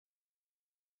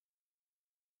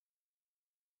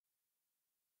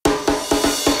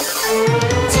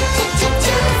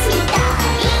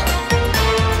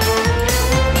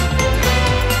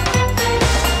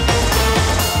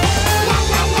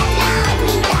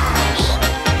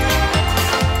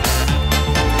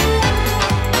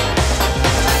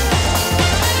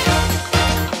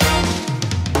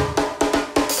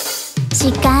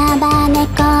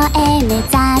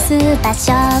す場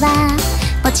所は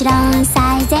もちろん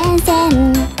最前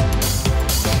線。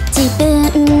自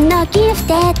分のギフ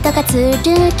テッドが剣。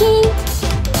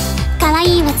可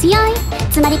愛いは強い、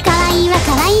つまり可愛いは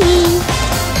可愛い。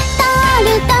通る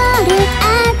通る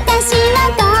私は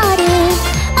通る、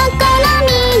お好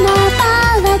みのポ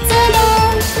ーズで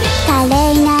華麗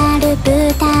なる舞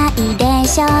台で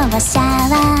勝者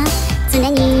は常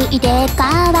に入れ替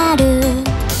わる。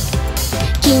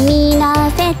君のフ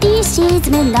ェティシズ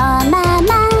ムのま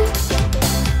ま、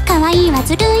可愛いは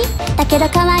ずるい、だけど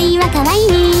可愛いは可愛い。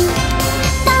通る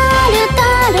通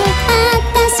る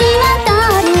私は通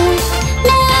る、別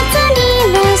に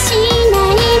はしな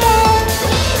いで。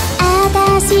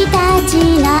私たち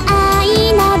の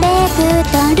愛のベク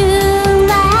トル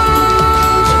は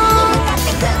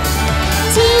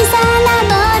小さなボ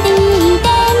ディで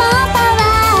もパワ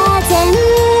ー全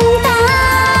開。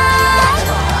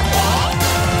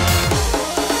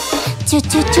チュ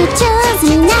チュチュチューズ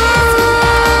ミナー、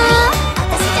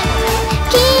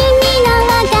君の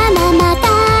わがまま叶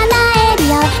える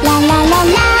よ、ララララ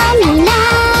ミラー。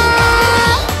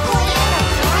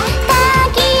抱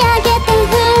き上げて踏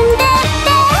んでって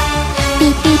ピ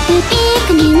ピピピク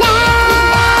ミナー。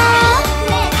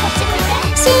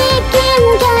至近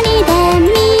距離で見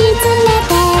つめ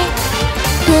て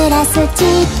プラスチッ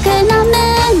クの胸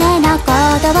のコー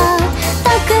ドをト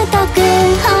クトク、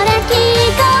ほら聞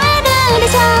こえるでし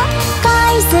ょ。恋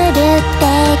するって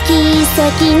奇跡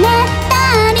ね。